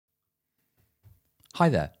Hi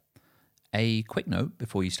there. A quick note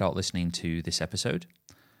before you start listening to this episode.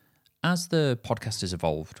 As the podcast has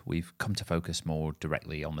evolved, we've come to focus more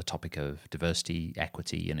directly on the topic of diversity,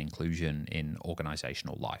 equity, and inclusion in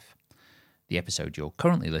organisational life. The episode you're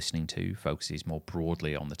currently listening to focuses more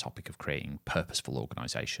broadly on the topic of creating purposeful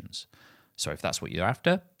organisations. So if that's what you're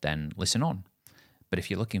after, then listen on. But if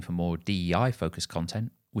you're looking for more DEI-focused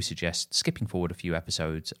content, we suggest skipping forward a few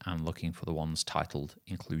episodes and looking for the ones titled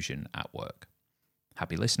Inclusion at Work.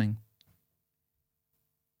 Happy listening.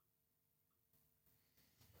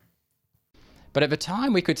 But at the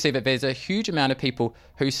time, we could see that there's a huge amount of people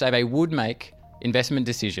who say they would make investment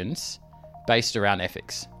decisions based around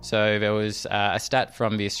ethics. So there was a stat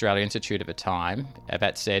from the Australia Institute at the time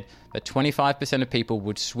that said that 25% of people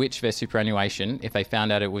would switch their superannuation if they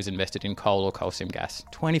found out it was invested in coal or coal seam gas.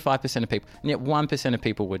 25% of people, and yet 1% of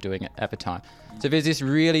people were doing it at the time. So there's this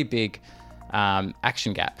really big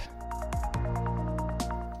action gap.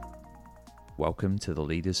 Welcome to the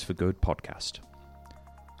Leaders for Good podcast.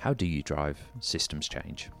 How do you drive systems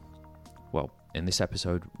change? Well, in this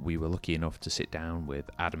episode, we were lucky enough to sit down with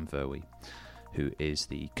Adam Verwey, who is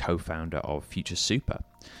the co-founder of Future Super.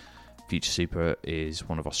 Future Super is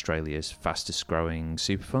one of Australia's fastest growing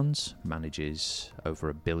super funds, manages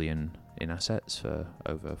over $1 billion in assets for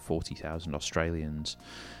over 40,000 Australians,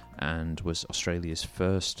 and was Australia's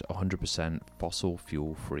first 100% fossil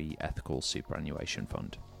fuel-free ethical superannuation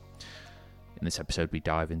fund. In this episode, we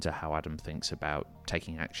dive into how Adam thinks about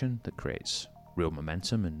taking action that creates real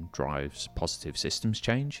momentum and drives positive systems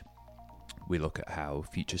change. We look at how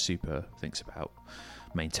Future Super thinks about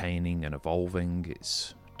maintaining and evolving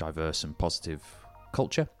its diverse and positive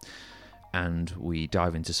culture. And we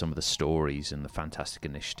dive into some of the stories and the fantastic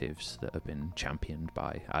initiatives that have been championed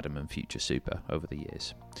by Adam and Future Super over the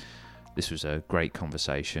years. This was a great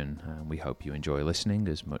conversation, and we hope you enjoy listening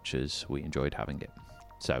as much as we enjoyed having it.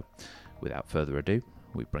 So, without further ado,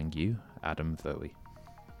 we bring you Adam Verwey.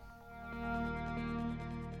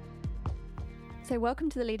 So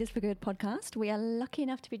welcome to the Leaders for Good podcast. We are lucky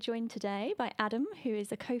enough to be joined today by Adam, who is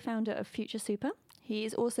the co-founder of Future Super. He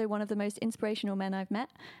is also one of the most inspirational men I've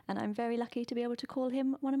met, and I'm very lucky to be able to call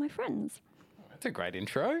him one of my friends. That's a great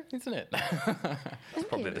intro, isn't it? That's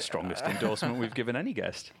probably the strongest endorsement we've given any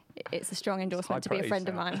guest. It's a strong endorsement to be a friend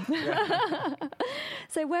of mine.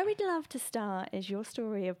 So where we'd love to start is your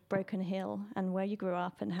story of Broken Hill and where you grew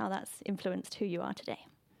up and how that's influenced who you are today.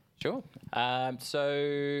 Sure.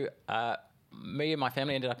 Me and my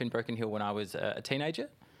family ended up in Broken Hill when I was a teenager.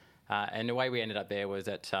 And the way we ended up there was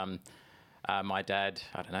that my dad,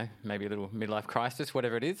 I don't know, maybe a little midlife crisis,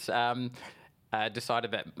 whatever it is,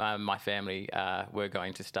 decided that my family were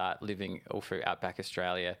going to start living all through outback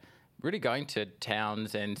Australia, really going to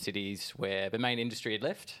towns and cities where the main industry had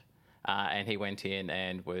left. And he went in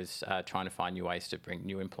and was trying to find new ways to bring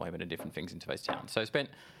new employment and different things into those towns. So I spent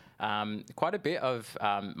quite a bit of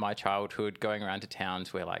my childhood going around to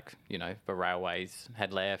towns where, the railways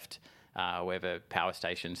had left, where the power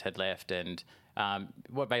stations had left, and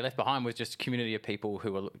what they left behind was just a community of people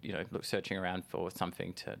who were, searching around for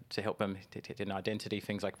something to help them, to an identity,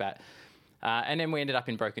 things like that. And then we ended up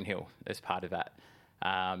in Broken Hill as part of that.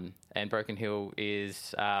 And Broken Hill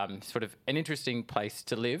is sort of an interesting place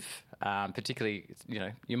to live, particularly,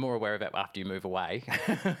 you're more aware of it after you move away.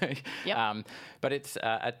 Yep. But it's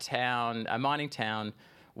a mining town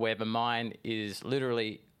where the mine is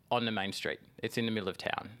literally on the main street. It's in the middle of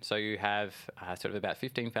town. So you have sort of about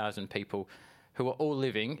 15,000 people who are all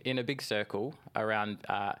living in a big circle around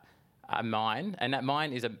a mine, and that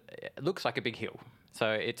mine it looks like a big hill. So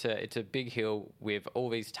it's a big hill with all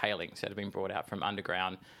these tailings that have been brought out from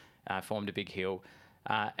underground, formed a big hill.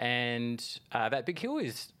 And that big hill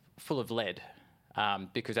is full of lead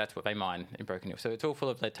because that's what they mine in Broken Hill. So it's all full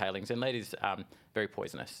of lead tailings, and lead is very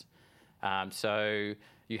poisonous. So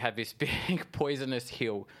you have this big poisonous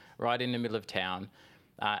hill right in the middle of town.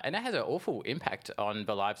 And that has an awful impact on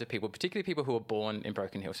the lives of people, particularly people who are born in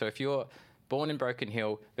Broken Hill. So if you're born in Broken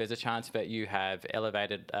Hill, there's a chance that you have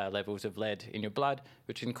elevated levels of lead in your blood,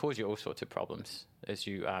 which can cause you all sorts of problems as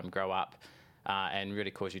you grow up and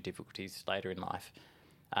really cause you difficulties later in life.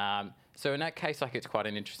 So in that case, it's quite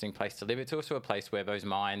an interesting place to live. It's also a place where those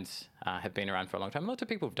mines have been around for a long time. Lots of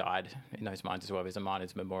people have died in those mines as well. There's a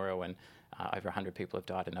miners' memorial, and over 100 people have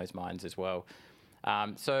died in those mines as well.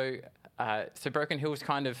 So Broken Hill's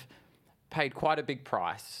kind of paid quite a big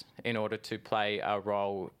price in order to play a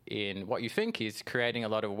role in what you think is creating a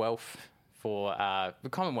lot of wealth for the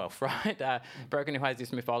Commonwealth, right? Broken Hill has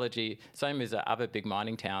this mythology, same as other big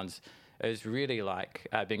mining towns, is really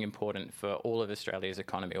being important for all of Australia's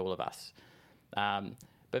economy, all of us.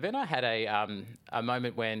 But then I had a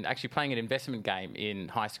moment when actually playing an investment game in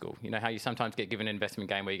high school. You know how you sometimes get given an investment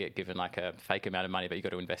game where you get given like a fake amount of money, but you've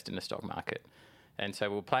got to invest in the stock market. And so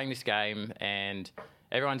we were playing this game and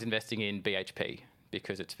everyone's investing in BHP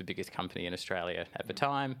because it's the biggest company in Australia at the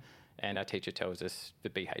time. And our teacher tells us the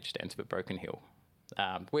BH stands for Broken Hill,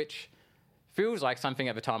 which feels like something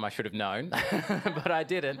at the time I should have known, but I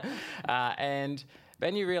didn't. And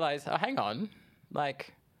then you realise, oh, hang on,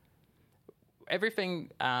 like everything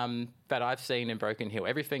that I've seen in Broken Hill,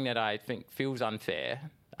 everything that I think feels unfair,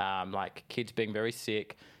 like kids being very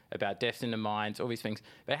sick, about deaths in the mines, all these things,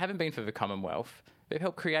 they haven't been for the Commonwealth. They've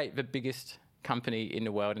helped create the biggest company in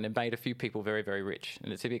the world and they've made a few people very, very rich.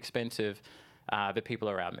 And it's at the expense of the people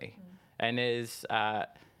around me. And there's...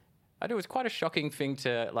 it was quite a shocking thing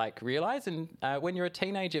to like realise. And when you're a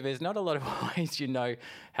teenager, there's not a lot of ways you know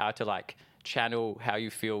how to like channel how you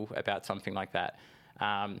feel about something like that.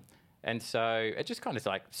 And so it just kind of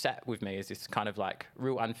like sat with me as this kind of like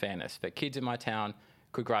real unfairness that kids in my town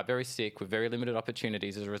could grow up very sick with very limited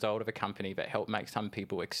opportunities as a result of a company that helped make some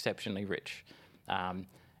people exceptionally rich. And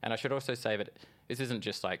I should also say that this isn't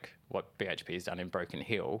just like what BHP has done in Broken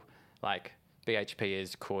Hill. Like BHP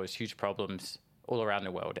has caused huge problems all around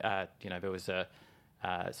the world. There was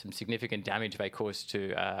some significant damage they caused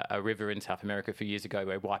to a river in South America a few years ago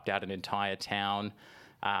where it wiped out an entire town.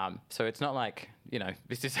 So it's not like,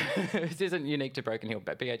 this isn't unique to Broken Hill,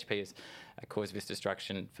 but BHP has caused this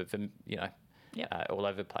destruction for all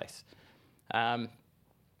over the place.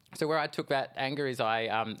 So where I took that anger is I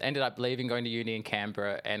ended up leaving, going to uni in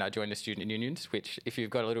Canberra, and I joined the student unions, which if you've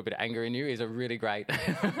got a little bit of anger in you is a really great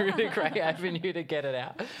avenue to get it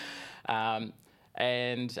out.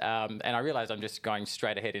 And I realised I'm just going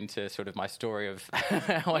straight ahead into sort of my story of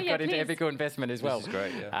how I got into ethical investment as well. This is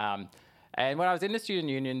great, yeah. And when I was in the student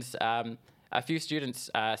unions, a few students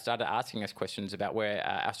started asking us questions about where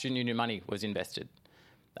our student union money was invested.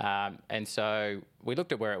 And so we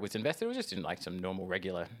looked at where it was invested. It was just in like some normal,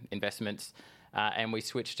 regular investments, and we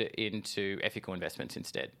switched it into ethical investments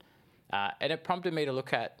instead. And it prompted me to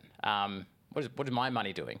look at what is my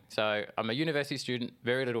money doing? So I'm a university student,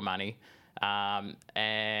 very little money.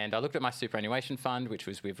 And I looked at my superannuation fund, which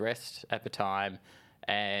was with Rest at the time,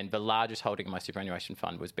 and the largest holding of my superannuation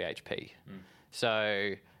fund was BHP.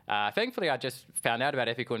 So thankfully, I just found out about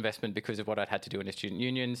ethical investment because of what I'd had to do in the student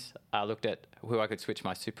unions. I looked at who I could switch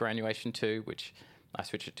my superannuation to, which I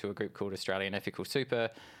switched it to a group called Australian Ethical Super,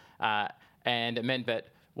 and it meant that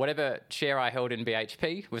whatever share I held in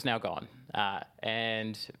BHP was now gone,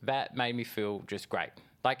 and that made me feel just great.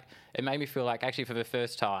 Like, it made me feel like actually for the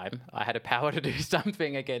first time I had a power to do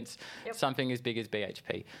something against something as big as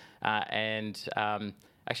BHP. And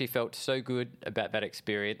actually felt so good about that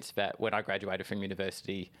experience that when I graduated from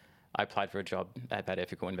university, I applied for a job at that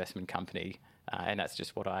ethical investment company. And that's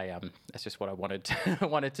just what I wanted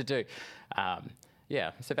to do.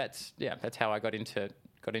 So that's how I got into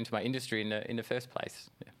my industry in the first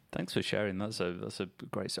place. Yeah. Thanks for sharing. That's a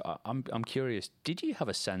great. So I'm curious. Did you have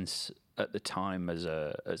a sense at the time as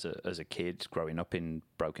a kid growing up in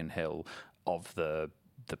Broken Hill of the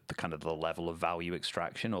kind of the level of value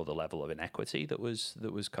extraction or the level of inequity that was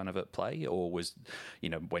kind of at play, or was,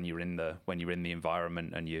 when you're in the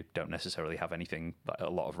environment and you don't necessarily have anything, a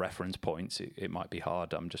lot of reference points, it might be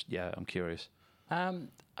hard. I'm curious. I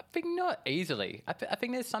think not easily. I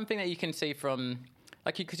think there's something that you can see from.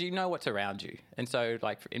 Like, because you know what's around you. And so,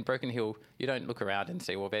 like, in Broken Hill, you don't look around and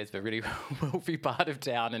see, well, there's the really wealthy part of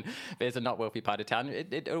town and there's a not wealthy part of town.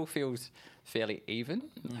 It all feels fairly even,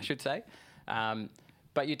 I should say.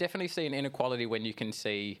 But you definitely see an inequality when you can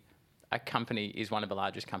see a company is one of the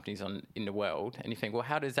largest companies in the world. And you think, well,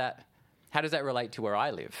 how does that relate to where I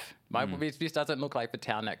live? This doesn't look like the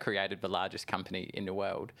town that created the largest company in the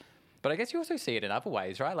world. But I guess you also see it in other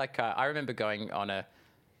ways, right? Like, I remember going on a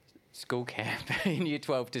school camp in Year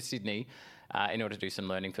 12 to Sydney in order to do some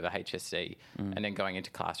learning for the HSC, and then going into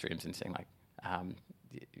classrooms and seeing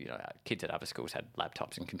kids at other schools had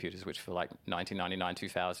laptops and computers, which for like 1999,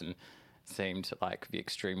 2000 seemed like the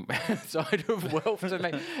extreme side of wealth to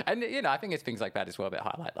me. And I think it's things like that as well that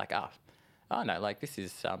highlight like, this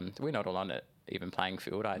is we're not all on an even playing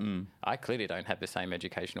field. I clearly don't have the same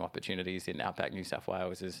educational opportunities in outback New South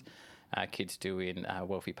Wales as kids do in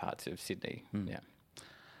wealthy parts of Sydney. Yeah.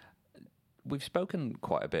 We've spoken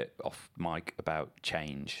quite a bit off mic about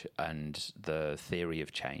change and the theory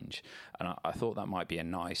of change, and I thought that might be a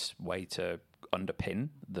nice way to underpin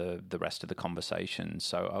the rest of the conversation.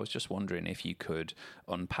 So I was just wondering if you could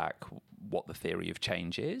unpack what the theory of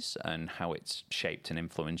change is and how it's shaped and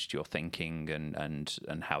influenced your thinking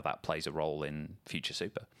and how that plays a role in Future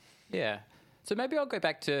Super. Yeah. So maybe I'll go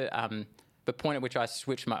back to the point at which I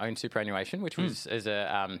switched my own superannuation, which was as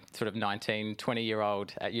a sort of 19,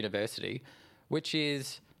 20-year-old at university, which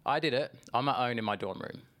is I did it on my own in my dorm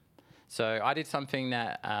room. So I did something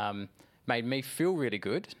that made me feel really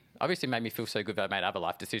good. Obviously made me feel so good that I made other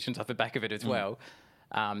life decisions off the back of it as well.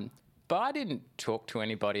 But I didn't talk to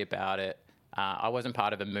anybody about it. I wasn't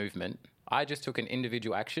part of a movement. I just took an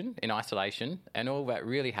individual action in isolation, and all that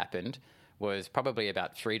really happened was probably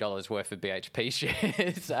about $3 worth of BHP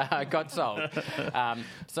shares got sold.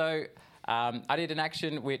 So I did an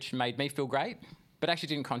action which made me feel great, but actually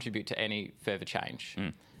didn't contribute to any further change,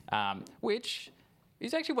 which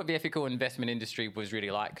is actually what the ethical investment industry was really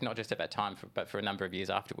like, not just at that time, but for a number of years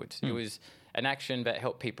afterwards. It was an action that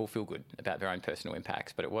helped people feel good about their own personal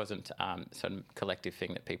impacts, but it wasn't some collective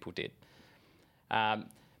thing that people did.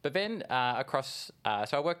 But then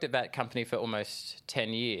so I worked at that company for almost 10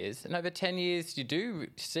 years. And over 10 years, you do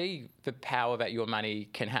see the power that your money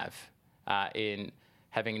can have in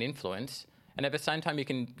having an influence. And at the same time, you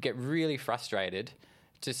can get really frustrated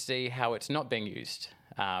to see how it's not being used.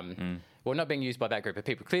 Well, not being used by that group of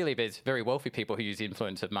people. Clearly, there's very wealthy people who use the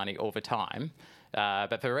influence of money all the time.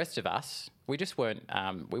 But for the rest of us, we just weren't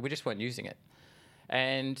using it.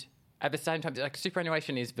 And at the same time, like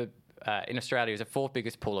superannuation is in Australia is the fourth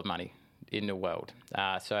biggest pool of money in the world.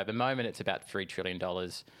 So at the moment, it's about $3 trillion.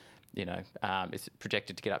 It's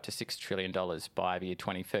projected to get up to $6 trillion by the year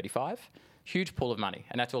 2035. Huge pool of money,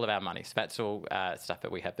 and that's all of our money. So that's all stuff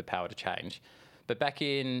that we have the power to change. But back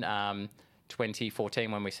in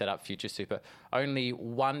 2014, when we set up Future Super, only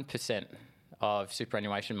 1% of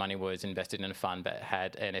superannuation money was invested in a fund that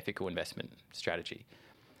had an ethical investment strategy.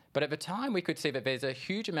 But at the time, we could see that there's a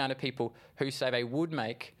huge amount of people who say they would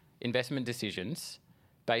make investment decisions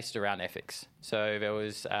based around ethics. So there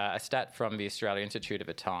was a stat from the Australia Institute at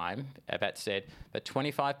the time that said that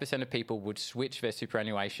 25% of people would switch their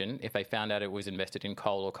superannuation if they found out it was invested in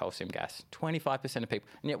coal or coal seam gas. 25% of people,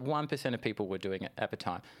 and yet 1% of people were doing it at the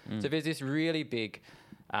time. So there's this really big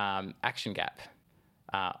action gap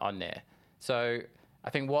on there. So I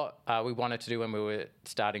think what we wanted to do when we were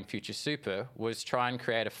starting Future Super was try and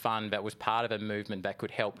create a fund that was part of a movement that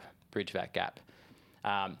could help bridge that gap.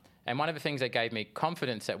 And one of the things that gave me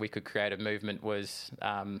confidence that we could create a movement was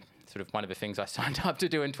sort of one of the things I signed up to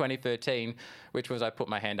do in 2013, which was I put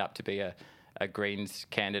my hand up to be a Greens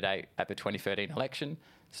candidate at the 2013 election.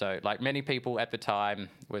 So like many people at the time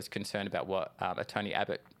was concerned about what a Tony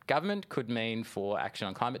Abbott government could mean for action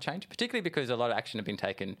on climate change, particularly because a lot of action had been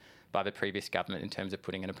taken by the previous government in terms of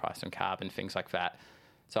putting in a price on carbon, things like that.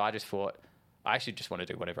 So I just thought, I actually just want to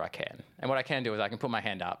do whatever I can. And what I can do is I can put my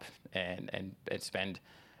hand up and spend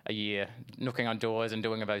a year knocking on doors and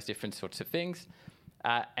doing those different sorts of things.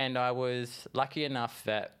 And I was lucky enough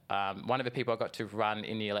that one of the people I got to run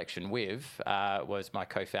in the election with was my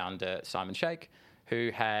co-founder, Simon Sheikh,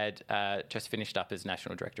 who had just finished up as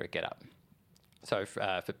National Director at GetUp. So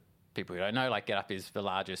for people who don't know, like GetUp is the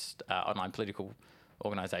largest online political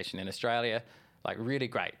organisation in Australia, like really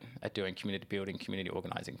great at doing community building, community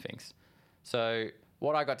organising things. So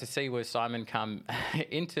what I got to see was Simon come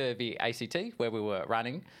into the ACT where we were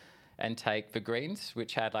running and take the Greens,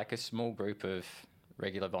 which had like a small group of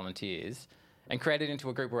regular volunteers, and create it into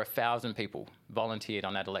a group where 1,000 people volunteered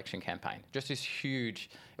on that election campaign. Just this huge,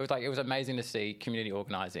 it was amazing to see community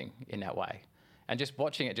organising in that way. And just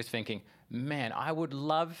watching it, just thinking, man, I would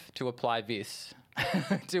love to apply this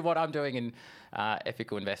to what I'm doing in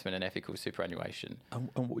ethical investment and ethical superannuation. And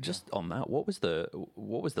just on that, what was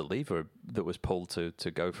the lever that was pulled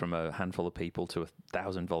to go from a handful of people to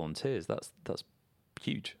 1,000 volunteers? That's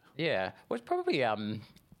huge. Yeah, well, it's probably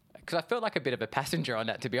because I felt like a bit of a passenger on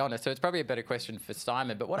that, to be honest. So it's probably a better question for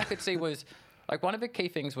Simon. But what I could see was, like, one of the key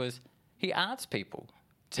things was he asked people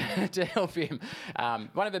to help him.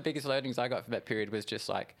 One of the biggest learnings I got from that period was just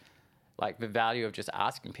like the value of just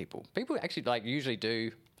asking people. People actually usually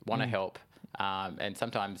do want to help, and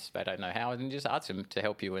sometimes they don't know how, and just ask them to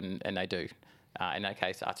help you, and they do. In that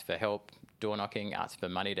case, ask for help, door knocking, ask for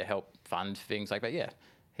money to help fund things like that. Yeah,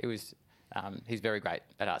 he's very great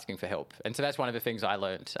at asking for help, and so that's one of the things I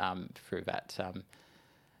learned through that.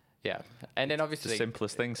 Yeah, and then obviously the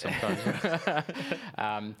simplest thing sometimes.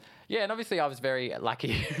 Yeah, and obviously I was very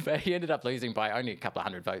lucky, but he ended up losing by only a couple of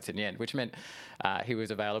hundred votes in the end, which meant he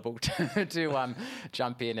was available to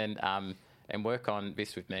jump in and work on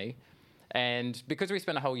this with me. And because we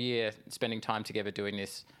spent a whole year spending time together doing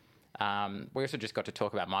this, we also just got to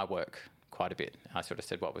talk about my work quite a bit. I sort of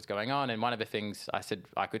said what was going on, and one of the things I said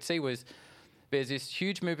I could see was there's this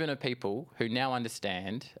huge movement of people who now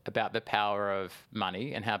understand about the power of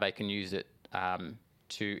money and how they can use it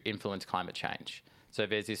to influence climate change. So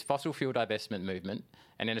there's this fossil fuel divestment movement,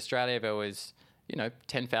 and in Australia there was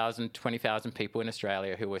 10,000, 20,000 people in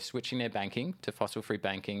Australia who were switching their banking to fossil-free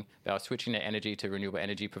banking. They were switching their energy to renewable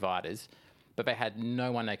energy providers, but they had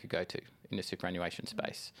no one they could go to in the superannuation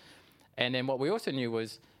space. And then what we also knew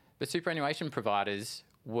was the superannuation providers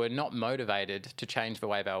were not motivated to change the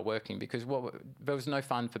way they were working because there was no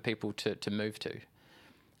fund for people to move to.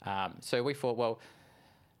 So we thought,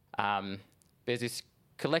 there's this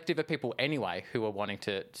collective of people anyway who are wanting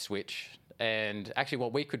to switch, and actually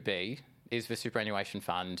what we could be is the superannuation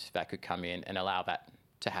fund that could come in and allow that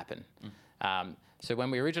to happen. So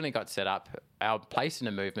when we originally got set up, our place in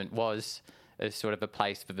the movement was as sort of a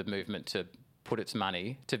place for the movement to put its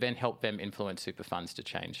money to then help them influence super funds to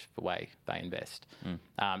change the way they invest.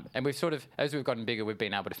 And we've sort of, as we've gotten bigger, we've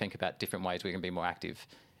been able to think about different ways we can be more active.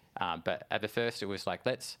 But at the first, it was like,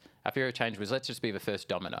 our theory of change was let's just be the first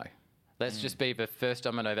domino. Let's just be the first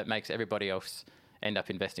domino that makes everybody else end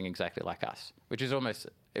up investing exactly like us, which is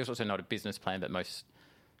it's also not a business plan that most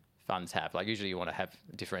funds have. Like usually you want to have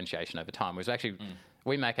differentiation over time, whereas actually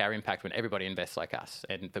we make our impact when everybody invests like us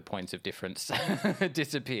and the points of difference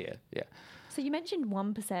disappear. Yeah. So you mentioned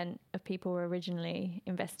 1% of people were originally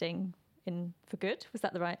investing in for good. Was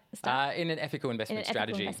that the right stat? In an ethical investment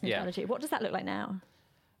strategy. Strategy. What does that look like now?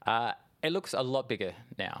 It looks a lot bigger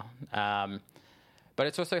now. But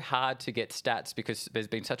it's also hard to get stats because there's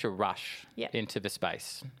been such a rush into the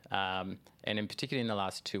space. And in particular in the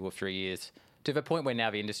last 2 or 3 years, to the point where now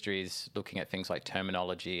the industry is looking at things like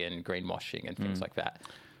terminology and greenwashing and things like that.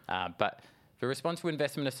 But the Responsible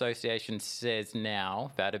Investment Association says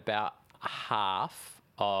now that about half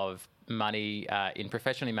of money in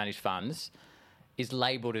professionally managed funds is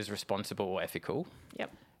labelled as responsible or ethical.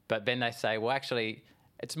 Yep. But then they say, well, actually,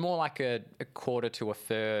 it's more like a quarter to a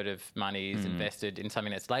third of money is invested in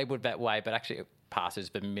something that's labelled that way, but actually it passes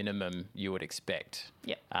the minimum you would expect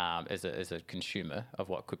as a consumer of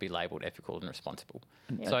what could be labelled ethical and responsible.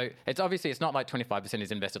 Yep. So it's not like 25%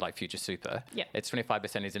 is invested like Future Super. Yep. It's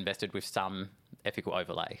 25% is invested with some ethical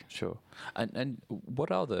overlay. Sure. And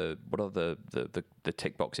what are the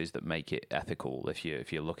tick boxes that make it ethical? If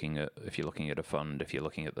you're looking at a fund, if you're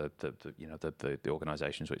looking at the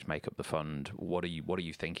organisations which make up the fund, what are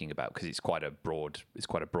you thinking about? Because it's quite a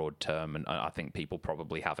broad term, and I think people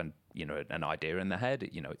probably have an idea in their head.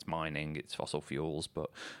 It's mining, it's fossil fuels, but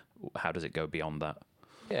how does it go beyond that?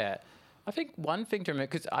 Yeah, I think one thing to remember,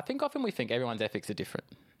 because I think often we think everyone's ethics are different.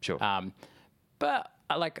 Sure. But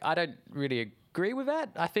I don't really agree with that.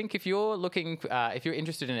 I think if you're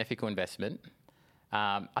interested in ethical investment,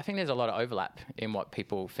 I think there's a lot of overlap in what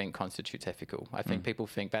people think constitutes ethical. I think people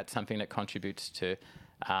think that's something that contributes to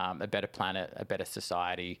a better planet, a better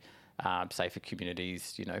society, safer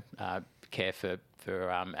communities, care for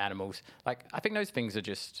animals. I think those things are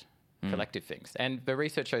just collective things. And the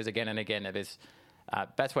research shows again and again that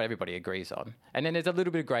that's what everybody agrees on. And then there's a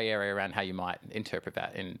little bit of grey area around how you might interpret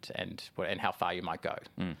that and how far you might go.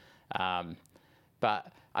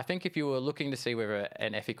 But I think if you were looking to see whether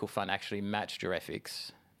an ethical fund actually matched your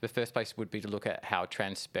ethics, the first place would be to look at how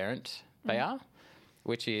transparent they are,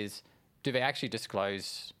 which is, do they actually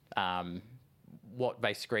disclose what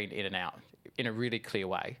they screen in and out in a really clear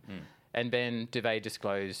way? And then do they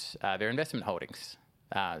disclose their investment holdings?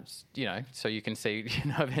 So you can see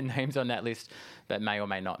their names on that list that may or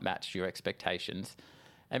may not match your expectations.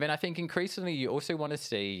 And then I think increasingly you also want to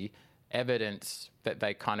see evidence that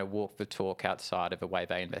they kind of walk the talk outside of the way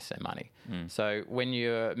they invest their money. So when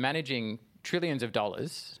you're managing trillions of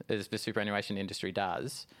dollars, as the superannuation industry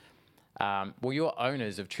does, you're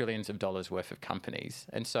owners of trillions of dollars worth of companies.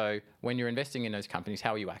 And so when you're investing in those companies,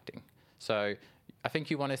 how are you acting? So I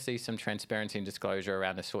think you want to see some transparency and disclosure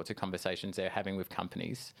around the sorts of conversations they're having with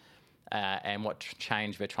companies and what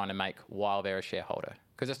change they're trying to make while they're a shareholder.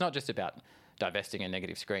 Because it's not just about divesting and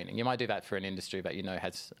negative screening. You might do that for an industry that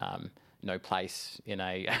has no place in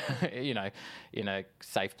a in a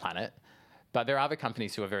safe planet, but there are other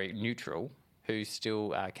companies who are very neutral who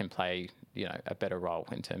still can play a better role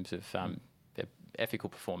in terms of their ethical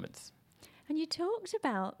performance. And you talked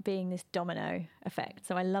about being this domino effect,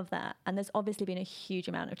 so I love that. And there's obviously been a huge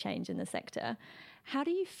amount of change in the sector. How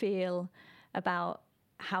do you feel about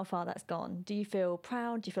how far that's gone? Do you feel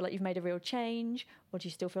proud? Do you feel like you've made a real change? Or do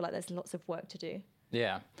you still feel like there's lots of work to do?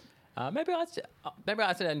 Yeah. Maybe I'll say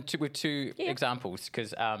with two examples,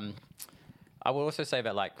 because I will also say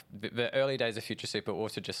that the early days of Future Super were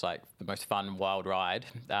also just the most fun, wild ride,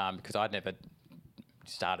 because I'd never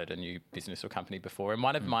started a new business or company before. And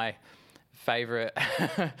one of my favorite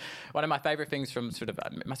things from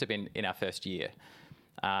it must have been in our first year,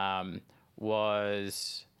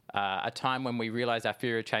 was a time when we realised our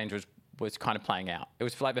theory of change was was kind of playing out. It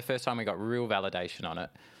was like the first time we got real validation on it,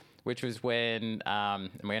 which was when,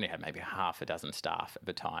 and we only had maybe half a dozen staff at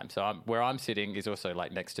the time. So where I'm sitting is also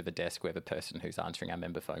like next to the desk where the person who's answering our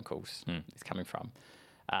member phone calls is coming from.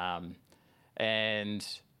 And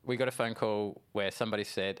we got a phone call where somebody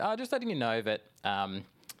said, just letting you know that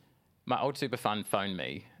my old super fund phoned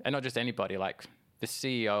me, and not just anybody, like the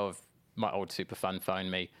CEO of my old super fund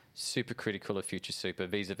phoned me, super critical of Future Super.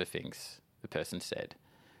 These are the things the person said.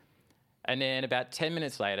 And then about 10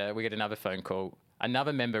 minutes later, we get another phone call.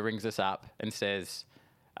 Another member rings us up and says,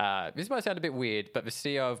 this might sound a bit weird, but the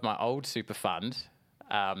CEO of my old super fund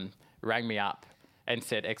rang me up and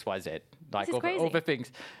said XYZ, like all the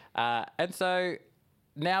things. And so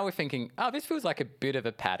now we're thinking, this feels like a bit of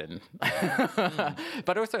a pattern.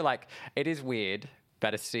 But also, like, it is weird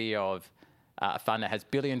that a CEO of a fund that has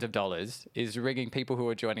billions of dollars is ringing people who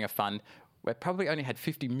are joining a fund where probably only had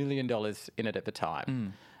 $50 million in it at the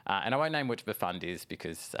time. And I won't name which the fund is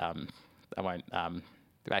because I won't.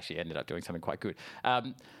 They actually ended up doing something quite good.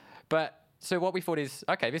 But so what we thought is,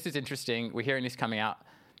 okay, this is interesting. We're hearing this coming out.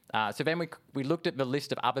 So then we looked at the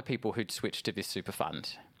list of other people who'd switched to this super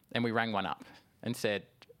fund, and we rang one up and said,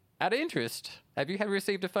 out of interest, have you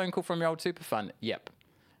received a phone call from your old super fund? Yep.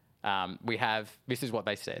 We have. This is what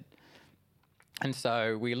they said. And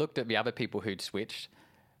so we looked at the other people who'd switched.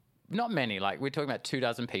 Not many, like we're talking about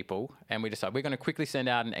 24 people, and we decided we're going to quickly send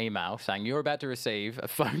out an email saying you're about to receive a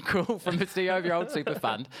phone call from the CEO of your old super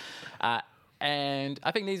fund. And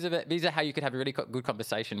I think these are how you could have a really good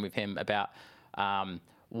conversation with him about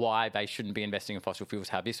why they shouldn't be investing in fossil fuels,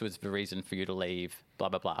 how this was the reason for you to leave, blah,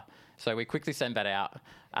 blah, blah. So we quickly sent that out.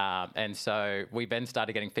 And so we then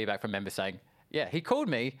started getting feedback from members saying, yeah, he called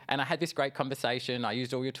me and I had this great conversation. I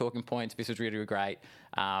used all your talking points. This was really, really great.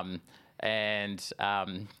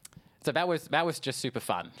 So that was just super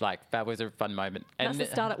fun. Like, that was a fun moment. That's the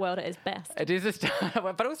startup world at its best. It is a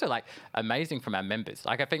startup, but also like amazing from our members.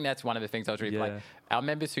 Like, I think that's one of the things I was really like. Our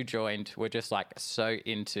members who joined were just like so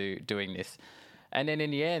into doing this. And then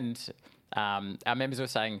in the end, our members were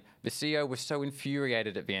saying the CEO was so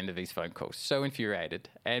infuriated at the end of these phone calls, so infuriated.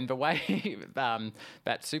 And the way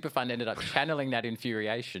that super fund ended up channeling that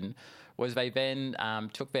infuriation was they then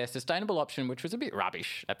took their sustainable option, which was a bit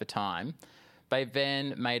rubbish at the time. They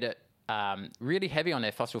then made it really heavy on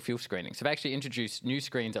their fossil fuel screening. So they actually introduced new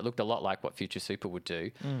screens that looked a lot like what Future Super would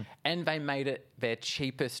do. And they made it their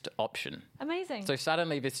cheapest option. Amazing. So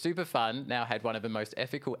suddenly this super fund now had one of the most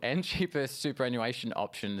ethical and cheapest superannuation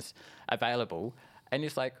options available. And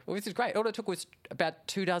it's like, well, this is great. All it took was about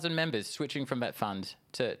 24 members switching from that fund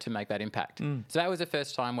to make that impact. So that was the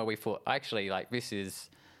first time where we thought, actually, like, this is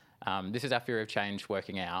our theory of change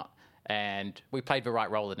working out. And we played the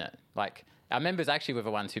right role in it. Like, our members actually were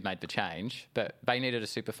the ones who made the change, but they needed a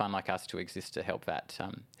super fund like us to exist to help that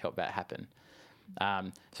happen.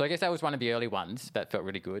 So I guess that was one of the early ones that felt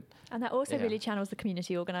really good. And that also really channels the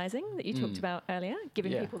community organising that you talked about earlier,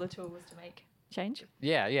 giving people the tools to make change.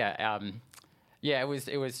 It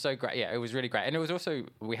was so great. Yeah, it was really great. And it was also,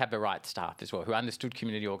 we had the right staff as well who understood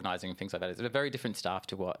community organising and things like that. It's a very different staff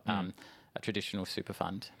to what a traditional super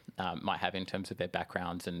fund might have in terms of their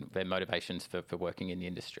backgrounds and their motivations for working in the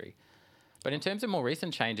industry. But in terms of more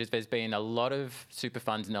recent changes, there's been a lot of super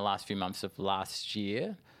funds in the last few months of last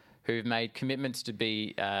year who've made commitments to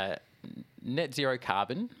be net zero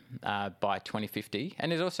carbon by 2050.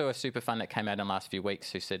 And there's also a super fund that came out in the last few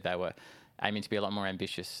weeks who said they were aiming to be a lot more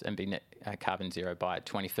ambitious and be net carbon zero by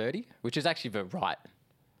 2030, which is actually the right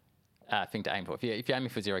thing to aim for. If you're aiming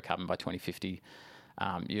for zero carbon by 2050,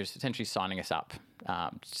 you're essentially signing us up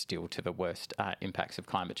still to the worst impacts of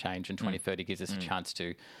climate change, and 2030 gives us a chance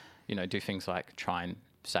to do things like try and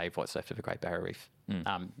save what's left of the Great Barrier Reef,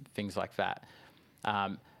 things like that.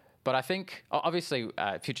 But I think, obviously,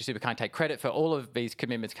 Future Super can't take credit for all of these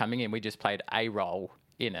commitments coming in. We just played a role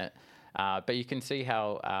in it. But you can see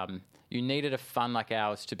how you needed a fund like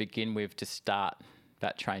ours to begin with to start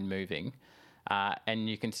that train moving. And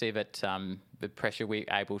you can see that the pressure we're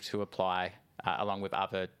able to apply, along with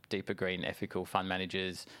other deeper green ethical fund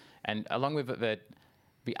managers, and along with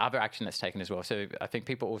the other action that's taken as well. So I think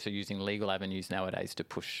people are also using legal avenues nowadays to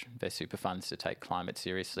push their super funds to take climate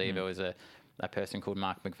seriously. There was a person called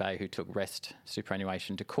Mark McVeigh who took Rest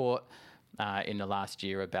superannuation to court in the last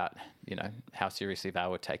year about how seriously they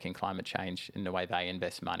were taking climate change in the way they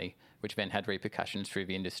invest money, which then had repercussions through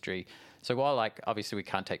the industry. So while obviously we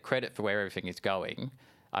can't take credit for where everything is going,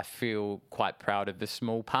 I feel quite proud of the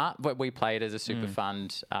small part that we played as a super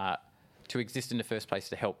fund to exist in the first place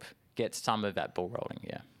to help get some of that ball rolling.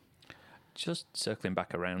 Just circling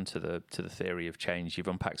back around to the theory of change, you've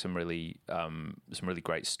unpacked some really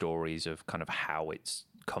great stories of kind of how it's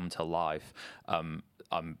come to life, I'm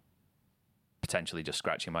potentially just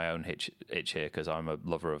scratching my own itch here, because I'm a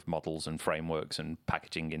lover of models and frameworks and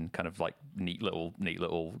packaging in kind of like neat little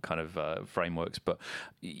kind of frameworks. But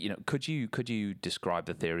could you describe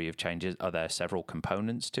the theory of change? Are there several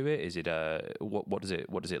components to it? Is it what does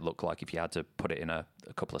it look like if you had to put it in a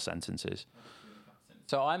couple of sentences?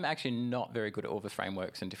 So I'm actually not very good at all the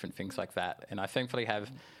frameworks and different things like that, and I thankfully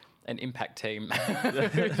have an impact team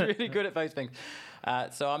who's really good at those things.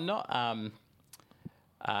 So I'm not.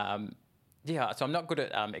 So I'm not good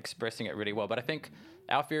at expressing it really well. But I think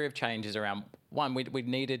our theory of change is around one. We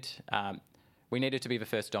needed to be the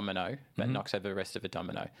first domino that knocks over the rest of the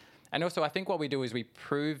domino, and also I think what we do is we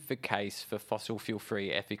prove the case for fossil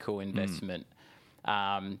fuel-free ethical investment.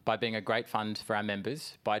 By being a great fund for our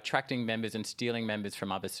members, by attracting members and stealing members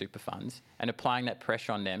from other super funds, and applying that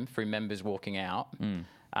pressure on them through members walking out,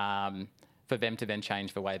 for them to then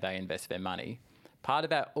change the way they invest their money. Part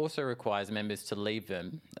of that also requires members to leave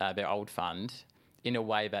them, their old fund, in a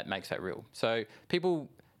way that makes that real. So people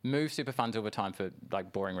move super funds all the time for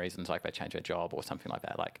like boring reasons, like they change their job or something like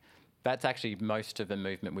that. Like that's actually most of the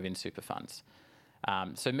movement within super funds.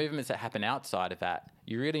 So movements that happen outside of that,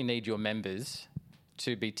 you really need your members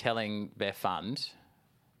to be telling their fund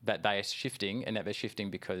that they are shifting, and that they're shifting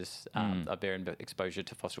because of their exposure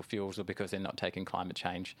to fossil fuels, or because they're not taking climate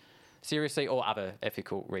change seriously, or other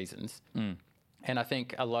ethical reasons. And I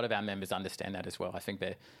think a lot of our members understand that as well. I think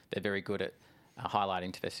they're very good at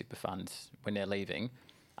highlighting to their super funds when they're leaving.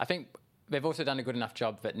 I think they've also done a good enough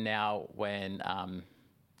job that now when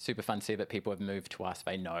super funds see that people have moved to us,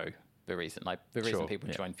 they know the reason. Like the reason people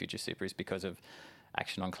join Future Super is because of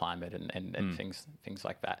action on climate and things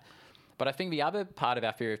like that. But I think the other part of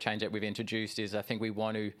our theory of change that we've introduced is I think we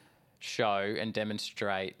want to show and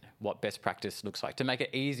demonstrate what best practice looks like to make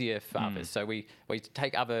it easier for others. So we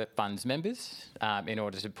take other funds members in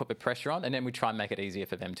order to put the pressure on, and then we try and make it easier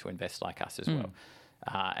for them to invest like us as well.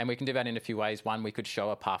 And we can do that in a few ways. One, we could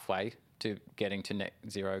show a pathway to getting to net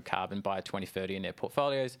zero carbon by 2030 in their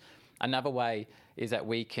portfolios. Another way is that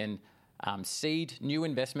we can seed new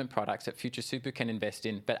investment products that Future Super can invest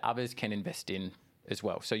in, but others can invest in as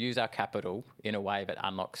well. So use our capital in a way that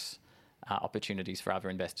unlocks opportunities for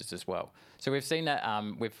other investors as well. So we've seen that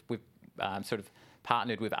we've sort of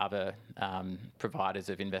partnered with other providers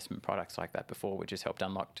of investment products like that before, which has helped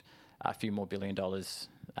unlock a few more $1 billion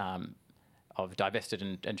of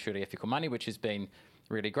divested and truly ethical money, which has been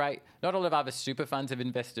really great. Not all of other super funds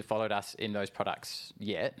have followed us in those products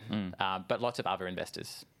yet, but lots of other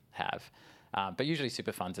investors have. But usually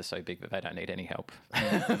super funds are so big that they don't need any help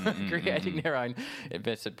creating their own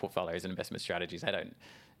invested portfolios and investment strategies. They don't,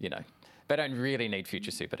 they don't really need Future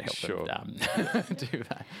Super to help them do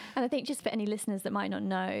that. And I think just for any listeners that might not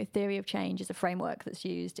know, theory of change is a framework that's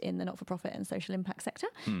used in the not-for-profit and social impact sector.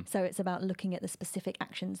 So it's about looking at the specific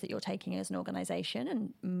actions that you're taking as an organisation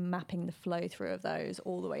and mapping the flow through of those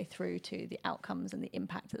all the way through to the outcomes and the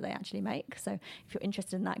impact that they actually make. So if you're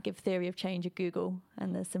interested in that, give theory of change a Google,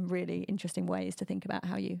 and there's some really interesting ways to think about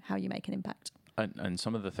how you make an impact. And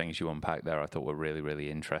some of the things you unpacked there I thought were really, really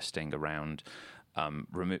interesting around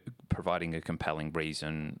providing a compelling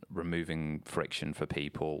reason, removing friction for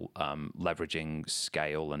people, leveraging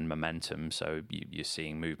scale and momentum. So you're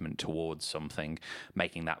seeing movement towards something,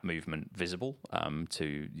 making that movement visible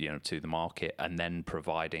to the market, and then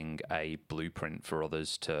providing a blueprint for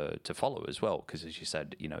others to follow as well. Because as you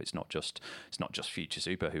said, it's not just Future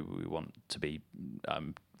Super who we want to be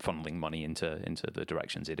funneling money into the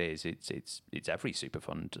directions it is. It's every super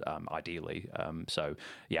fund ideally. So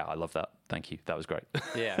yeah, I love that. Thank you. That was great.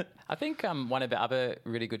 Yeah, I think one of the other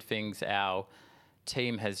really good things our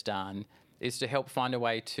team has done is to help find a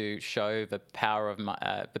way to show the power of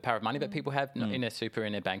money that people have in their super,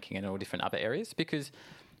 in their banking, and all different other areas, because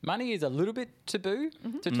money is a little bit taboo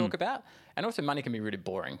to talk about, and also money can be really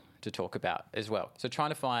boring to talk about as well. So trying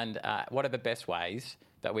to find what are the best ways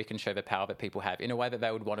that we can show the power that people have in a way that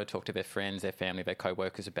they would want to talk to their friends, their family, their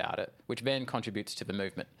co-workers about it, which then contributes to the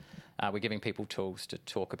movement. We're giving people tools to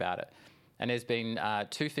talk about it. And there's been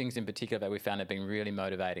two things in particular that we found have been really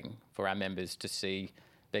motivating for our members to see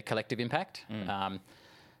their collective impact.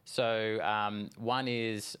 One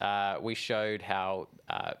is we showed how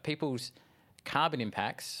people's carbon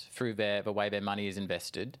impacts through the way their money is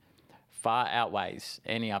invested far outweighs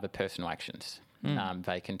any other personal actions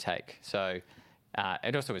they can take. So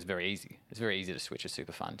it also is very easy. It's very easy to switch a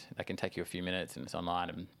super fund. That can take you a few minutes, and it's online,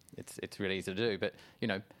 and it's really easy to do. But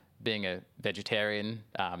being a vegetarian,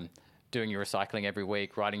 doing your recycling every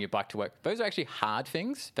week, riding your bike to work, those are actually hard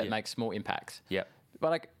things that make small impacts. Yep.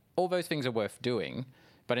 But all those things are worth doing.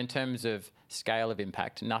 But in terms of scale of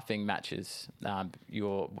impact, nothing matches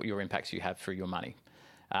your impacts you have through your money.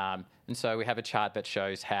 And so we have a chart that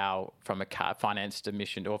shows how, from a financed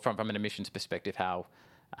emission, or from an emissions perspective, how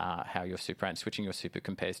your super and switching your super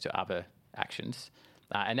compares to other actions.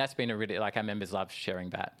 And that's been a really, like, our members love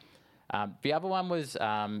sharing that. The other one was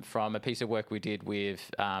from a piece of work we did with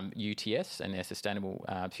UTS and their Sustainable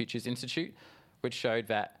Futures Institute, which showed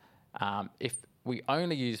that if we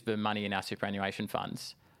only use the money in our superannuation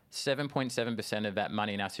funds, 7.7% of that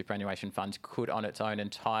money in our superannuation funds could on its own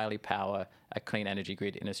entirely power a clean energy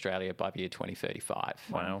grid in Australia by the year 2035.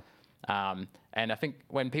 Wow. And I think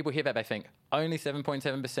when people hear that, they think only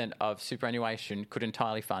 7.7% of superannuation could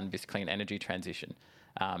entirely fund this clean energy transition.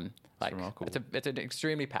 Like, remarkable. it's an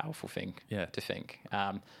extremely powerful thing to think.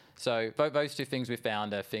 So those two things we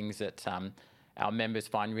found are things that our members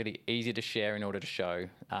find really easy to share in order to show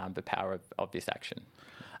the power of this action.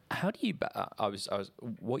 How do you?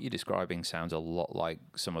 What you're describing sounds a lot like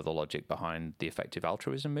some of the logic behind the effective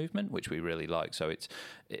altruism movement, which we really like. So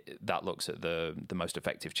that looks at the most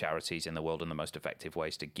effective charities in the world and the most effective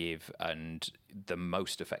ways to give, and the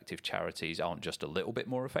most effective charities aren't just a little bit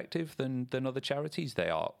more effective than other charities; they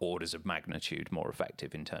are orders of magnitude more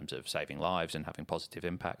effective in terms of saving lives and having positive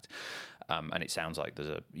impact. And it sounds like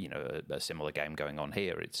there's a similar game going on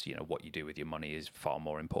here. It's what you do with your money is far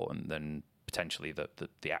more important than potentially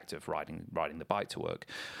the act of riding the bike to work.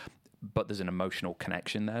 But there's an emotional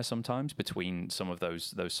connection there sometimes between some of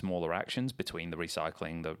those smaller actions, between the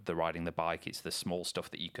recycling, the riding the bike. It's the small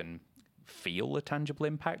stuff that you can feel a tangible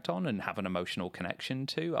impact on and have an emotional connection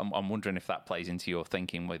to. I'm wondering if that plays into your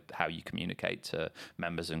thinking with how you communicate to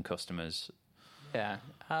members and customers. Yeah.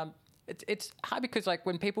 It's hard because, like,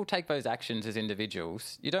 when people take those actions as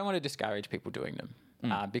individuals, you don't want to discourage people doing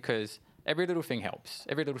them because every little thing helps.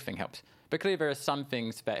 Every little thing helps. But clearly there are some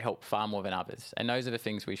things that help far more than others, and those are the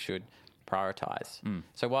things we should prioritise.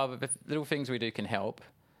 So while the little things we do can help,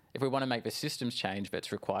 if we want to make the systems change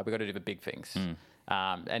that's required, we've got to do the big things.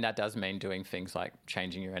 And that does mean doing things like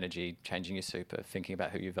changing your energy, changing your super, thinking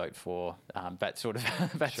about who you vote for, that sort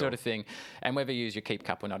of sort of thing. And whether you use your Keep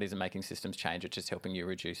Cup or not isn't making systems change. It's just helping you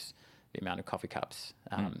reduce the amount of coffee cups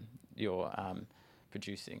you're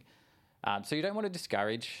producing. So you don't want to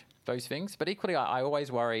discourage those things. But equally, I always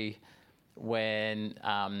worry when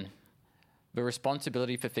the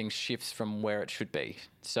responsibility for things shifts from where it should be.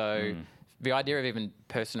 So the idea of even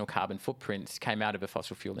personal carbon footprints came out of the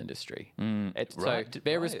fossil fuel industry. So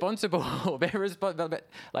they're responsible. But,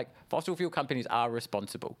 like, fossil fuel companies are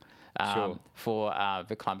responsible for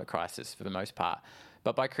the climate crisis for the most part.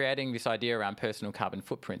 But by creating this idea around personal carbon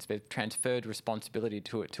footprints, they've transferred responsibility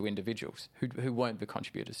to individuals who weren't the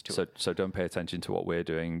contributors to it. So don't pay attention to what we're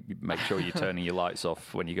doing. Make sure you're turning your lights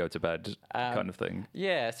off when you go to bed, kind of thing.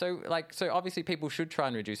 Yeah. So obviously people should try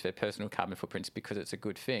and reduce their personal carbon footprints because it's a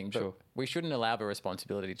good thing. But we shouldn't allow the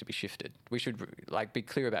responsibility to be shifted. We should be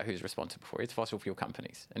clear about who's responsible for it. It's fossil fuel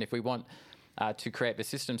companies. And if we want to create the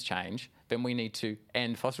systems change, then we need to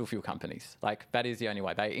end fossil fuel companies. Like, that is the only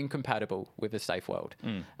way. They're incompatible with a safe world.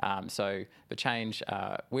 So the change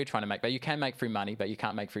we're trying to make, that you can make through money, but you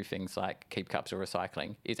can't make through things like Keep Cups or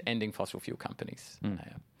recycling, is ending fossil fuel companies.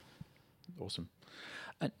 Awesome.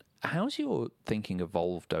 And how's your thinking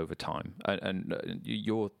evolved over time? And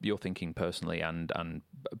your thinking personally and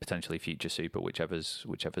potentially Future Super, whichever's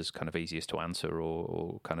kind of easiest to answer,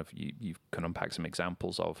 or kind of you can unpack some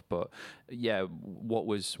examples of. But yeah, what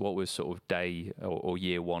was sort of day or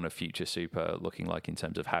year one of Future Super looking like in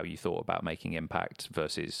terms of how you thought about making impact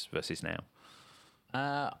versus now?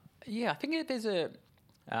 I think there's a.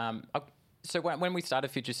 So when we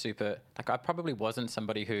started Future Super, like, I probably wasn't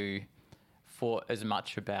somebody who thought as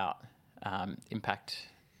much about impact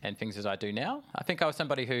and things as I do now. I think I was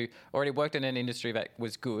somebody who already worked in an industry that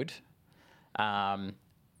was good,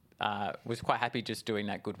 was quite happy just doing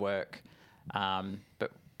that good work,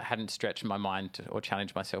 but hadn't stretched my mind or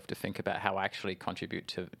challenged myself to think about how I actually contribute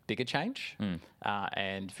to bigger change.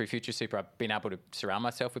 And through Future Super, I've been able to surround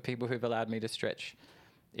myself with people who've allowed me to stretch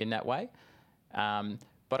in that way.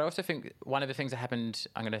 But I also think one of the things that happened,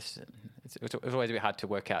 it was always a bit hard to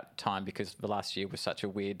work out time because the last year was such a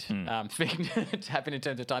weird thing to happen in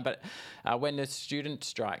terms of time. But when the student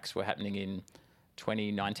strikes were happening in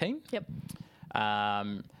 2019.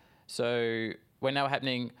 So when they were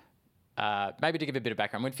happening, maybe to give a bit of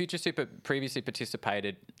background, when Future Super previously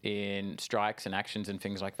participated in strikes and actions and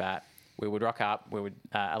things like that, we would rock up, we would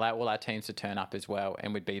allow all our teams to turn up as well,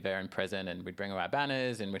 and we'd be there and present, and we'd bring all our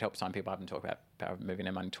banners, and we'd help sign people up and talk about power of moving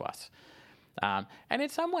their money to us. And in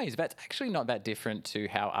some ways, that's actually not that different to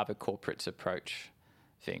how other corporates approach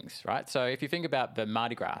things, right? So if you think about the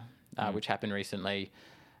Mardi Gras, which happened recently,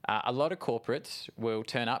 a lot of corporates will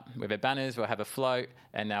turn up with their banners, we'll have a float,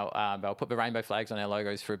 and they'll put the rainbow flags on their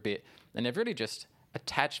logos for a bit, and they've really just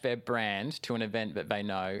attached their brand to an event that they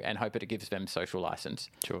know and hope that it gives them social license.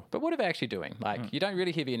 Sure. But what are they actually doing? Like, you don't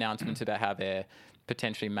really hear the announcements about how they're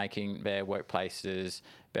potentially making their workplaces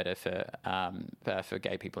better for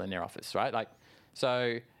gay people in their office, right? Like,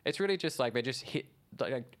 so it's really just like they're just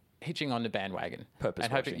hitching on the bandwagon. Purpose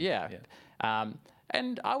and hoping, watching. yeah.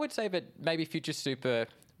 And I would say that maybe Future Super,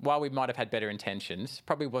 while we might have had better intentions,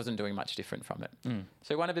 probably wasn't doing much different from it.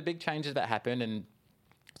 So one of the big changes that happened, and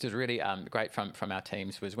it was really great from our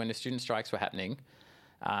teams, was when the student strikes were happening,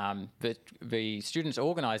 the students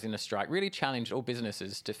organising the strike really challenged all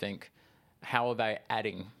businesses to think, how are they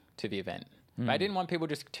adding to the event? They didn't want people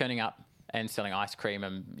just turning up and selling ice cream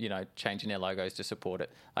and, changing their logos to support it.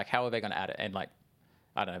 Like, how are they going to add it? And, like,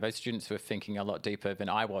 I don't know, those students were thinking a lot deeper than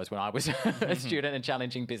I was when I was a student and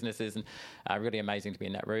challenging businesses, and really amazing to be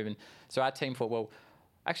in that room. And so our team thought, well,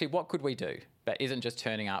 actually, what could we do that isn't just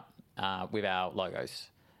turning up with our logos?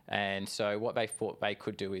 And so what they thought they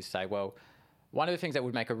could do is say, well, one of the things that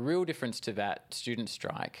would make a real difference to that student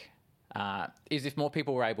strike is if more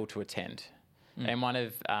people were able to attend. And one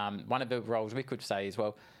of the roles we could say is,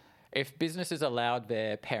 well, if businesses allowed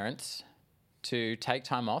their parents to take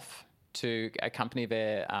time off to accompany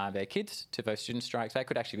their kids to those student strikes, that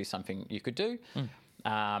could actually be something you could do.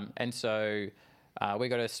 And so we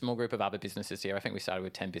got a small group of other businesses here. I think we started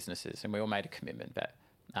with 10 businesses, and we all made a commitment that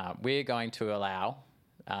we're going to allow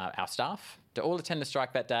our staff to all attend the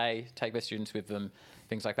strike that day, take their students with them,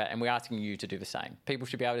 things like that. And we're asking you to do the same. People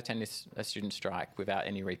should be able to attend a student strike without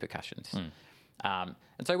any repercussions. And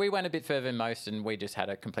so we went a bit further than most, and we just had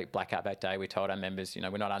a complete blackout that day. We told our members,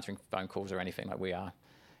 we're not answering phone calls or anything, like we are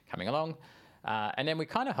coming along. And then we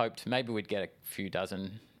kind of hoped maybe we'd get a few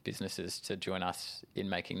dozen businesses to join us in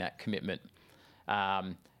making that commitment.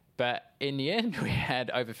 But in the end, we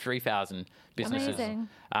had over 3,000 businesses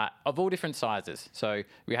of all different sizes. So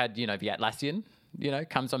we had, the Atlassian,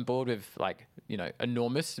 comes on board with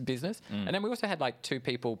enormous business. And then we also had 2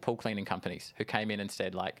 people, pool cleaning companies, who came in and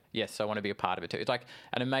said yes, I want to be a part of it too. It's like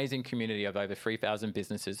an amazing community of over 3,000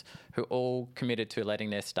 businesses who all committed to letting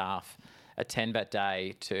their staff attend that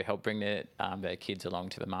day to help bring their kids along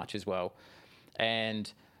to the march as well.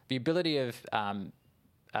 And the ability of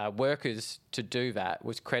workers to do that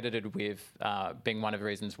was credited with being one of the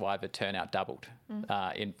reasons why the turnout doubled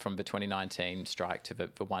from the 2019 strike to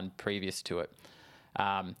the one previous to it,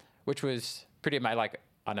 which was pretty amazing.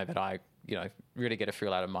 I know that I really get a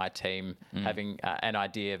thrill out of my team having an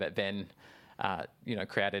idea that then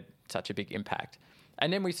created such a big impact.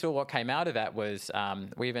 And then we saw what came out of that was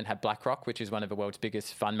we even had BlackRock, which is one of the world's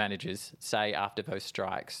biggest fund managers, say after those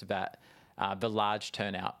strikes that the large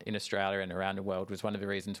turnout in Australia and around the world was one of the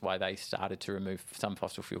reasons why they started to remove some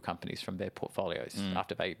fossil fuel companies from their portfolios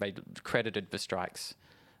after they credited the strikes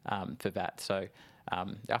for that. So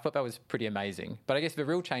I thought that was pretty amazing. But I guess the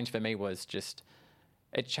real change for me was just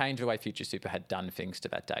it changed the way Future Super had done things to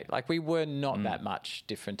that day. We were not that much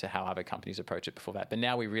different to how other companies approach it before that. But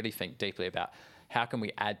now we really think deeply about how can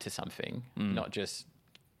we add to something, not just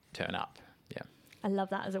turn up. Yeah. I love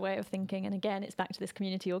that as a way of thinking. And again, it's back to this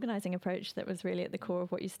community organising approach that was really at the core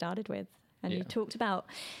of what you started with. And you talked about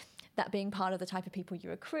that being part of the type of people you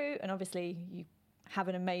recruit. And obviously you have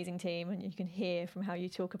an amazing team, and you can hear from how you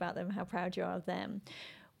talk about them, how proud you are of them.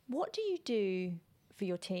 What do you do for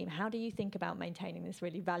your team? How do you think about maintaining this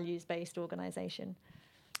really values-based organisation?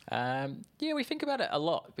 We think about it a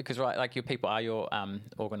lot because, right, your people are your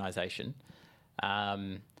organisation.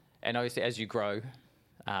 And obviously as you grow,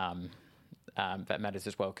 that matters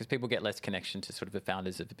as well because people get less connection to sort of the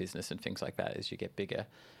founders of the business and things like that as you get bigger.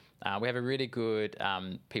 We have a really good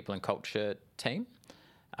people and culture team,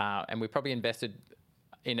 and we've probably invested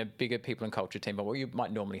in a bigger people and culture team than what you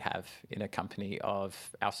might normally have in a company of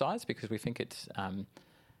our size because we think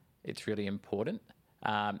it's really important.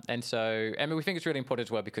 And we think it's really important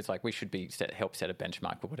as well because we should be help set a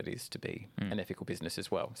benchmark for what it is to be an ethical business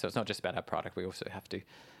as well. So it's not just about our product; we also have to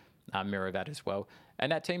mirror that as well.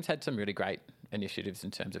 And that team's had some really great initiatives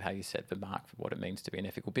in terms of how you set the mark for what it means to be an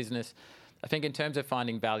ethical business. I think in terms of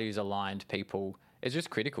finding values aligned people is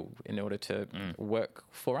just critical in order to work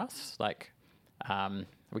for us.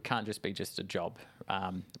 We can't just be just a job.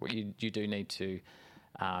 You do need to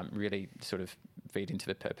really sort of feed into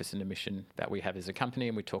the purpose and the mission that we have as a company,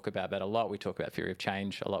 and we talk about that a lot. We talk about theory of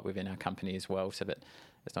change a lot within our company as well, so that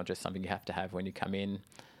it's not just something you have to have when you come in.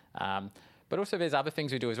 But also there's other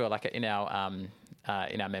things we do as well, in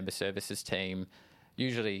our member services team.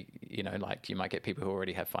 usually, like you might get people who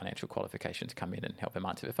already have financial qualifications come in and help them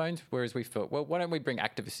answer their phones. Whereas we thought, well, why don't we bring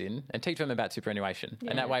activists in and teach them about superannuation?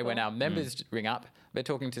 And that way, when our members ring up, they're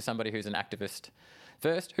talking to somebody who's an activist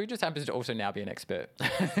first, who just happens to also now be an expert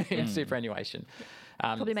in superannuation.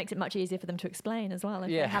 Probably makes it much easier for them to explain as well if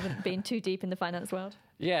they haven't been too deep in the finance world.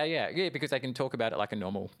 Yeah, because they can talk about it like a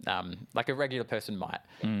normal, like a regular person might.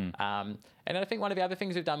 And I think one of the other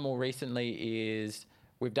things we've done more recently is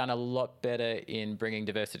we've done a lot better in bringing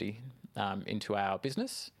diversity into our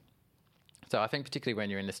business. So I think particularly when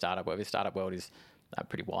you're in the startup world is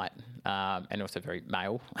pretty white and also very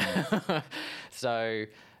male. So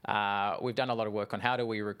we've done a lot of work on how do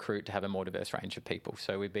we recruit to have a more diverse range of people.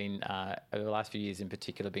 So we've been, over the last few years in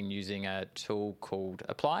particular, been using a tool called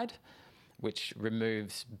Applied, which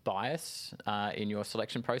removes bias in your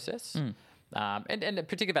selection process. And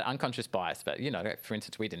particularly about unconscious bias. But, for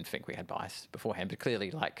instance, we didn't think we had bias beforehand, but clearly,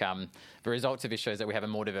 the results of this shows that we have a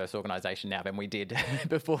more diverse organisation now than we did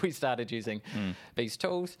before we started using these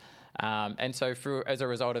tools. And so as a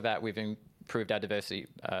result of that, we've improved our diversity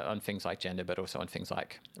on things like gender, but also on things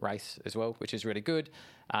like race as well, which is really good.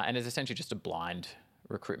 And is essentially just a blind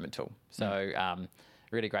recruitment tool. So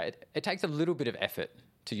really great. It takes a little bit of effort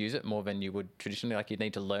to use it more than you would traditionally. Like, you'd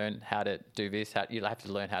need to learn how to do this. You'll have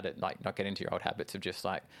to learn how to not get into your old habits of just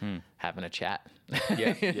having a chat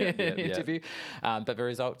interview. But the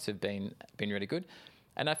results have been really good.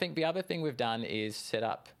 And I think the other thing we've done is set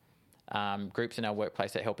up groups in our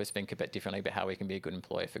workplace that help us think a bit differently about how we can be a good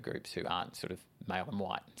employer for groups who aren't sort of male and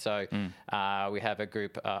white. So we have a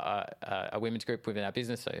group, a women's group within our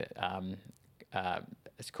business. So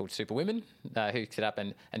it's called Super Women, who set up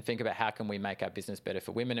and think about how can we make our business better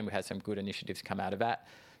for women, and we had some good initiatives come out of that.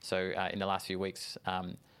 So in the last few weeks,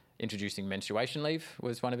 introducing menstruation leave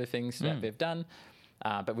was one of the things that they've done.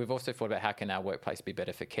 But we've also thought about how can our workplace be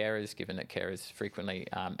better for carers, given that carers frequently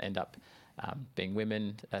end up being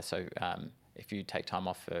women. So if you take time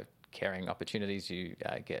off for caring opportunities, you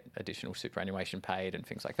get additional superannuation paid and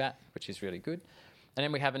things like that, which is really good. And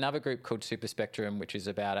then we have another group called Super Spectrum, which is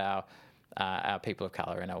about our people of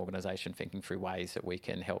colour in our organisation, thinking through ways that we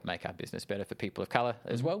can help make our business better for people of colour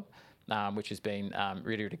as well, which has been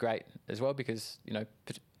really, really great as well, because,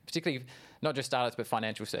 particularly not just startups, but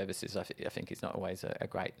financial services, I think is not always a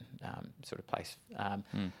great sort of place.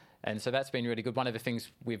 And so that's been really good. One of the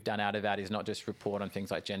things we've done out of that is not just report on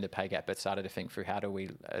things like gender pay gap, but started to think through how do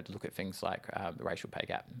we look at things like the racial pay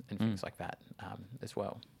gap and things like that as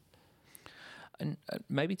well. And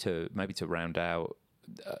maybe to round out,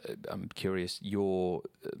 I'm curious,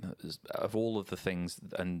 of all of the things,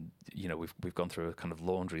 and we've gone through a kind of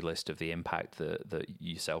laundry list of the impact that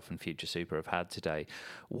yourself and Future Super have had today.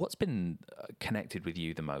 What's been connected with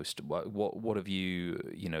you the most? What have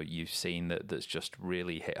you've seen that's just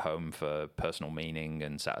really hit home for personal meaning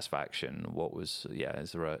and satisfaction? Is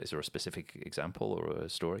there a specific example or a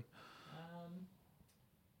story?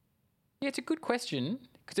 Yeah, it's a good question,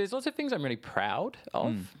 because there's lots of things I'm really proud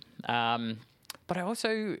of. But I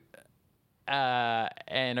also,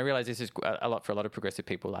 and I realise this is a lot for a lot of progressive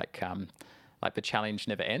people, like the challenge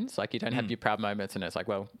never ends. Like, you don't have your proud moments and it's like,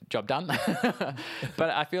 well, job done. But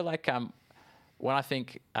I feel like when I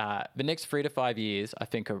think the next 3 to 5 years, I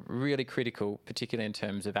think are really critical, particularly in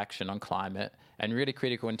terms of action on climate, and really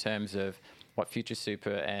critical in terms of what Future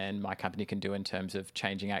Super and my company can do in terms of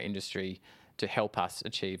changing our industry to help us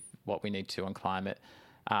achieve what we need to on climate.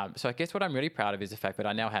 So I guess what I'm really proud of is the fact that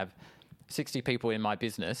I now have 60 people in my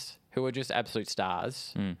business who are just absolute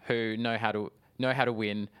stars, who know how to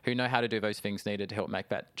win, who know how to do those things needed to help make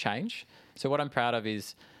that change. So what I'm proud of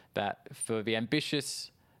is that for the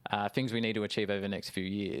ambitious things we need to achieve over the next few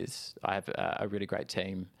years, I have a really great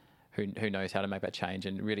team who knows how to make that change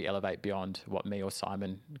and really elevate beyond what me or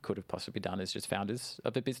Simon could have possibly done as just founders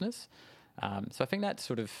of the business. So I think that's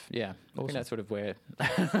sort of, awesome. I think that's sort of where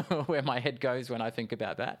where my head goes when I think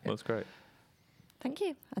about that. Well, that's great. Thank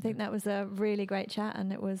you. I think that was a really great chat,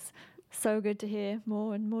 and it was so good to hear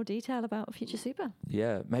more and more detail about Future Super.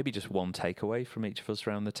 Yeah, maybe just one takeaway from each of us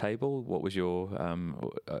around the table. What was your,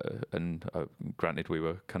 granted we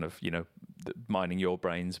were kind of, mining your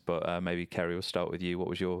brains, but maybe Kerry, we'll start with you. What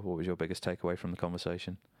was your biggest takeaway from the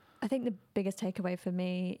conversation? I think the biggest takeaway for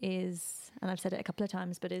me is, and I've said it a couple of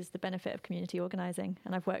times, but is the benefit of community organising.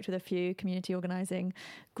 And I've worked with a few community organising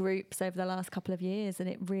groups over the last couple of years, and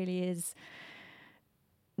it really is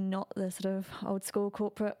not the sort of old school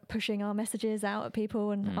corporate pushing our messages out at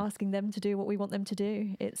people and asking them to do what we want them to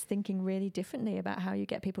do. It's thinking really differently about how you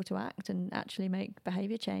get people to act and actually make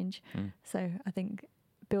behaviour change. So I think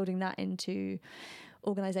building that into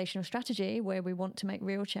organisational strategy where we want to make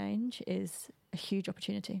real change is a huge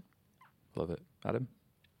opportunity. Love it. Adam?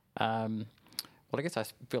 Well, I guess I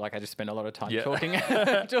feel like I just spent a lot of time talking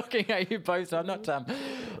at you both. So I'm not,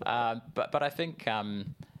 but I think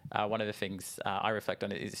one of the things I reflect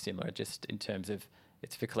on is similar, just in terms of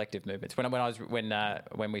it's for collective movements.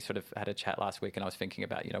 When we sort of had a chat last week, and I was thinking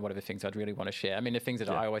about what are the things I'd really want to share. I mean, the things that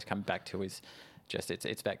I always come back to is just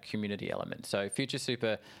it's that community element. So Future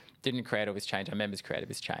Super didn't create all this change; our members created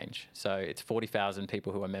this change. So it's 40,000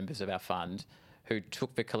 people who are members of our fund, who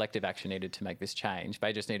took the collective action needed to make this change.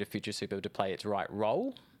 They just needed Future Super to play its right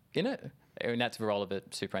role in it. And that's the role of a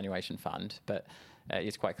superannuation fund. But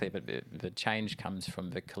it's quite clear that the change comes from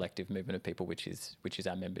the collective movement of people, which is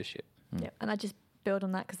our membership. Yeah, and I just build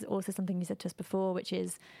on that because also something you said to us before, which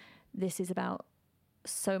is this is about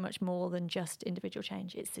so much more than just individual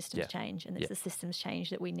change. It's systems change, and it's the systems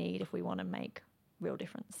change that we need if we want to make real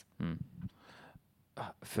difference.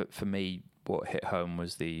 For me, what hit home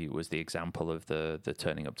was the example of the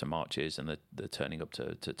turning up to marches and the turning up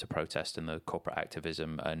to protest and the corporate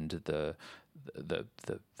activism, and the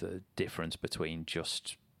difference between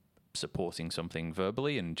just supporting something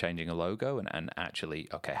verbally and changing a logo and actually,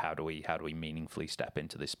 okay, how do we meaningfully step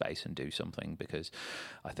into this space and do something? Because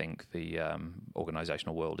I think the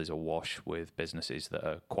organizational world is awash with businesses that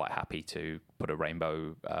are quite happy to put a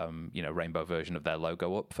rainbow version of their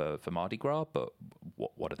logo up for Mardi Gras, but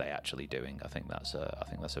what are they actually doing? I think that's a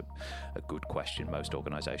good question most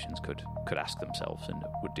organizations could ask themselves, and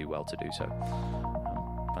would do well to do so.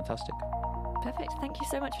 Fantastic. Perfect. Thank you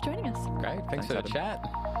so much for joining us. Great. Thanks for the chat.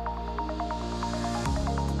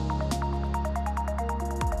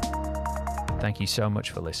 Thank you so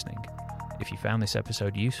much for listening. If you found this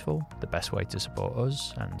episode useful, the best way to support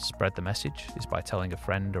us and spread the message is by telling a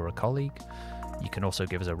friend or a colleague. You can also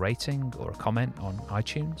give us a rating or a comment on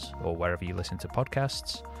iTunes or wherever you listen to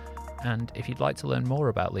podcasts. And if you'd like to learn more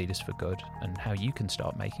about Leaders for Good and how you can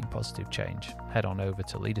start making positive change, head on over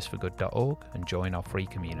to leadersforgood.org and join our free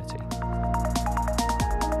community.